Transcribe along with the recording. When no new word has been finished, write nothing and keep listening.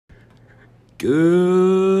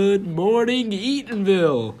Good morning,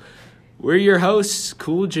 Eatonville. We're your hosts,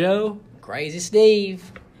 Cool Joe. Crazy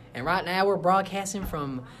Steve. And right now we're broadcasting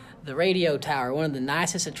from the radio tower, one of the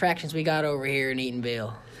nicest attractions we got over here in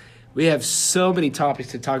Eatonville. We have so many topics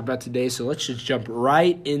to talk about today, so let's just jump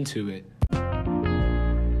right into it.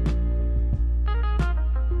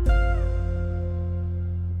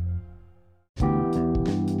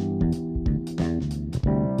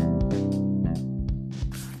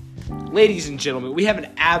 Ladies and gentlemen, we have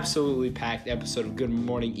an absolutely packed episode of Good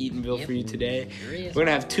Morning Eatonville for you today. Sure is. We're going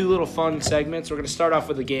to have two little fun segments. We're going to start off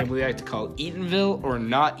with a game we like to call Eatonville or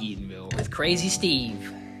Not Eatonville. With Crazy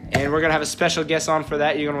Steve. And we're going to have a special guest on for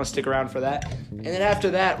that. You're going to want to stick around for that. And then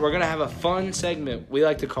after that, we're going to have a fun segment we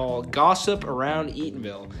like to call Gossip Around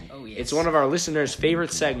Eatonville. Oh, yes. It's one of our listeners'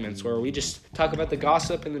 favorite segments where we just talk about the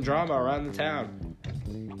gossip and the drama around the town.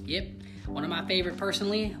 Yep. One of my favorite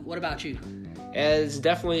personally. What about you? It's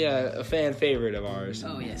definitely a fan favorite of ours.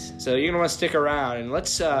 Oh, yes. So you're going to want to stick around, and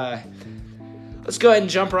let's go ahead and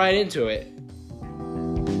jump right into it.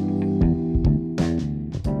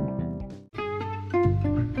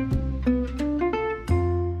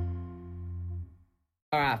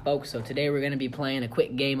 All right, folks. So today we're going to be playing a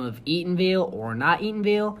quick game of Eatonville or Not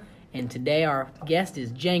Eatonville. And today our guest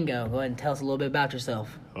is Django. Go ahead and tell us a little bit about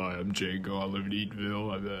yourself. Hi, I'm Django. I live in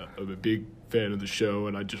Eatonville. I'm a big fan of the show,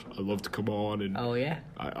 and I love to come on. And Oh, yeah?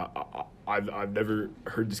 I've never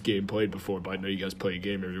heard this game played before, but I know you guys play a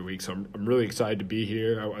game every week, so I'm really excited to be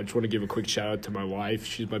here. I just want to give a quick shout out to my wife.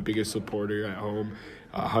 She's my biggest supporter at home.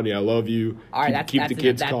 Honey, I love you. All right, keep the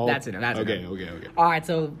kids calm. That's it. Okay. All right,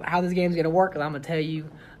 so how this game's going to work is I'm going to tell you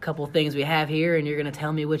a couple of things we have here, and you're going to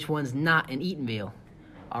tell me which one's not in Eatonville.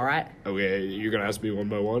 All right? Okay, you're gonna ask me one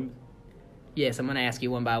by one. Yes, I'm going to ask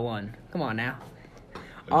you one by one. Come on now.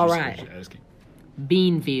 I'm All just right. asking.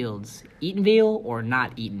 Bean fields, Eatonville or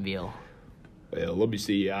not Eatonville? Well, let me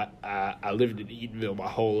see. I lived in Eatonville my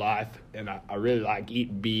whole life, and I really like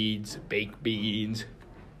eating beans, baked beans,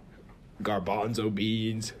 garbanzo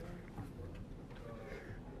beans,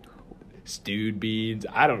 stewed beans.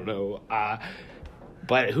 I don't know.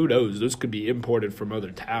 But who knows? Those could be imported from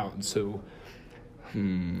other towns. So,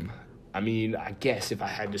 I mean, I guess if I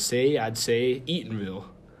had to say, I'd say Eatonville.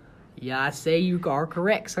 Yeah, I say you are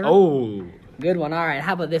correct, sir. Oh, Good one. All right,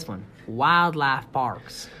 how about this one? Wildlife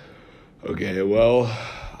parks. okay. Well,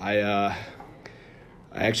 I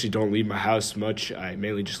actually don't leave my house much. I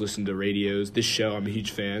mainly just listen to radios. This show, I'm a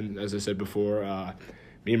huge fan. As I said before,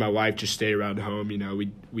 me and my wife just stay around home. You know,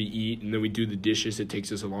 we eat and then we do the dishes. It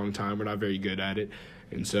takes us a long time. We're not very good at it.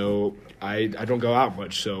 And so I don't go out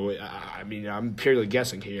much. So, I mean, I'm purely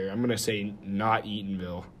guessing here. I'm going to say not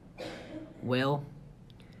Eatonville. Well,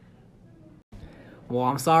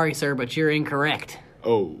 I'm sorry, sir, but you're incorrect.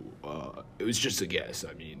 Oh, it was just a guess.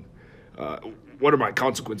 I mean, what are my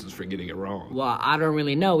consequences for getting it wrong? Well, I don't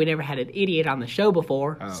really know. We never had an idiot on the show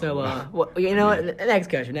before. Oh. So, well, you know what? Next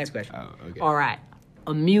question. Oh, okay. All right.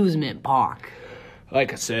 Amusement park.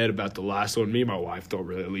 Like I said about the last one, me and my wife don't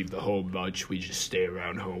really leave the home much. We just stay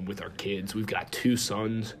around home with our kids. We've got two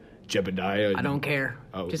sons, Jebediah. I don't care.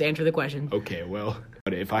 Oh. Just answer the question. Okay, well,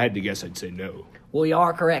 but if I had to guess, I'd say no. Well, you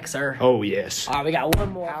are correct, sir. Oh, yes. All right, we got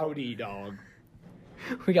one more. Howdy, dog.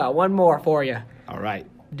 We got one more for you. All right.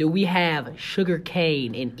 Do we have sugar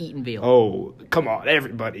cane in Eatonville? Oh, come on.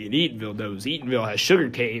 Everybody in Eatonville knows Eatonville has sugar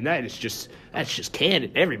cane. That's just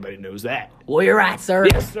canon. Everybody knows that. Well, you're right, sir.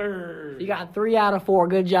 Yes, sir. You got 3 out of 4.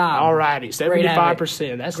 Good job. All righty. Great having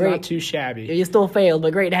 75%. That's Great. not too shabby. You still failed,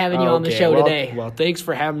 but great having you on the Okay, show well, today. Well, thanks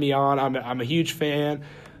for having me on. I'm a huge fan.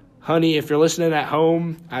 Honey, if you're listening at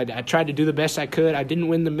home, I tried to do the best I could. I didn't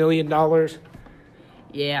win the $1 million.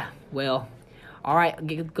 Yeah, well, all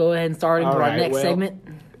right, go ahead and start into All our right, next well, segment.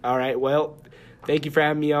 All right, well, thank you for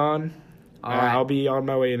having me on. All right. I'll be on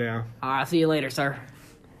my way now. All right, see you later, sir.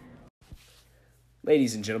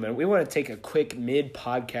 Ladies and gentlemen, we want to take a quick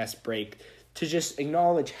mid-podcast break to just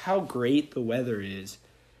acknowledge how great the weather is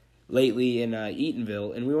lately in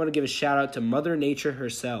Eatonville, and we want to give a shout-out to Mother Nature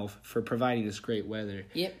herself for providing this great weather.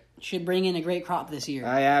 Yep, should bring in a great crop this year.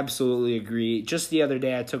 I absolutely agree. Just the other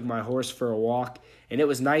day, I took my horse for a walk, and it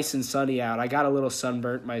was nice and sunny out. I got a little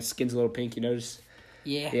sunburnt. My skin's a little pink, you notice?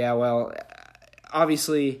 Yeah. Yeah, well,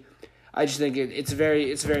 obviously, I just think it's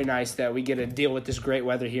very nice that we get to deal with this great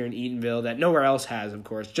weather here in Eatonville that nowhere else has, of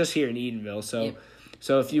course, just here in Eatonville. So, Yep.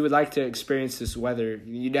 So if you would like to experience this weather,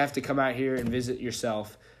 you'd have to come out here and visit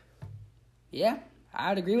yourself. Yeah, I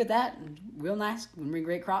would agree with that. Real nice. Bring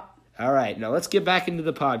great crop. All right, now let's get back into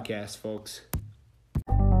the podcast, folks.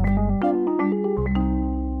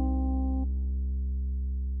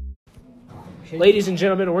 Ladies and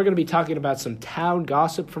gentlemen, we're going to be talking about some town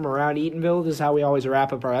gossip from around Eatonville. This is how we always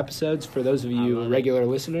wrap up our episodes for those of you regular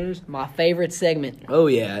listeners. My favorite segment. Oh,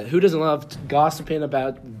 yeah. Who doesn't love gossiping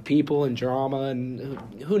about people and drama and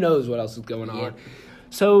who knows what else is going on? Yeah.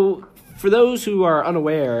 So, for those who are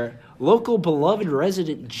unaware, local beloved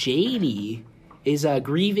resident Janie is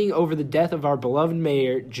grieving over the death of our beloved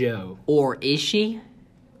mayor, Joe. Or is she?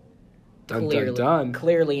 Dun, dun, dun.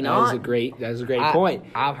 Clearly not. That is a great point.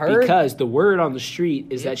 I've heard. Because the word on the street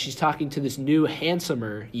is that she's talking to this new,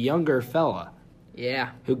 handsomer, younger fella.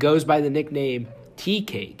 Yeah. Who goes by the nickname Tea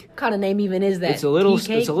Cake. What kind of name even is that? It's a little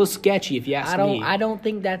sketchy if you ask me. I don't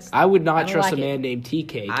think that's. I would not trust a man named Tea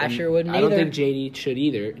Cake. I sure wouldn't I don't either. think Janie should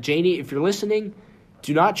either. Janie, if you're listening,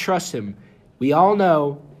 do not trust him. We all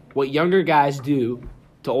know what younger guys do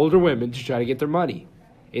to older women to try to get their money.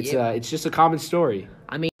 It's just a common story.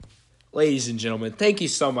 I mean, ladies and gentlemen, thank you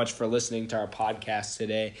so much for listening to our podcast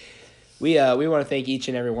today. We want to thank each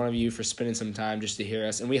and every one of you for spending some time just to hear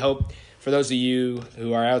us, and we hope for those of you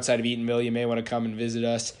who are outside of Eatonville, you may want to come and visit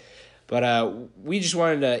us. But we just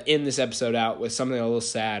wanted to end this episode out with something a little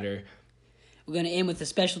sadder. We're going to end with a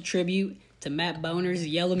special tribute to Matt Boner's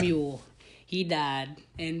Yellow Mule. He died,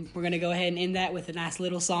 and we're going to go ahead and end that with a nice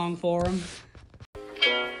little song for him.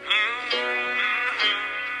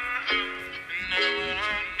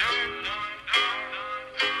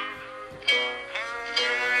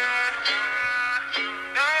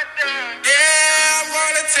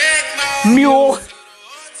 Mule.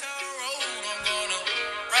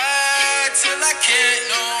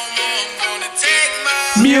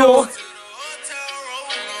 Mule.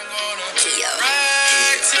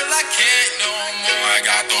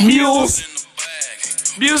 Mules.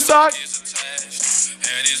 Mule stock.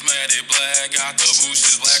 Got the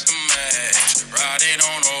bushes black to match. Riding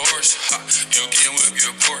on a horse, you can whip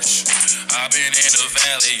your Porsche. I've been in the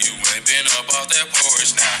valley, you ain't been up off that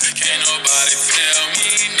porch. Now can't nobody tell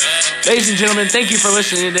me nothing. Ladies and gentlemen, thank you for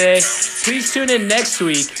listening today. Please tune in next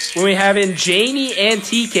week when we have in Janie and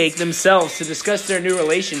Tea Cake themselves to discuss their new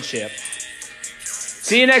relationship.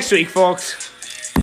 See you next week, folks.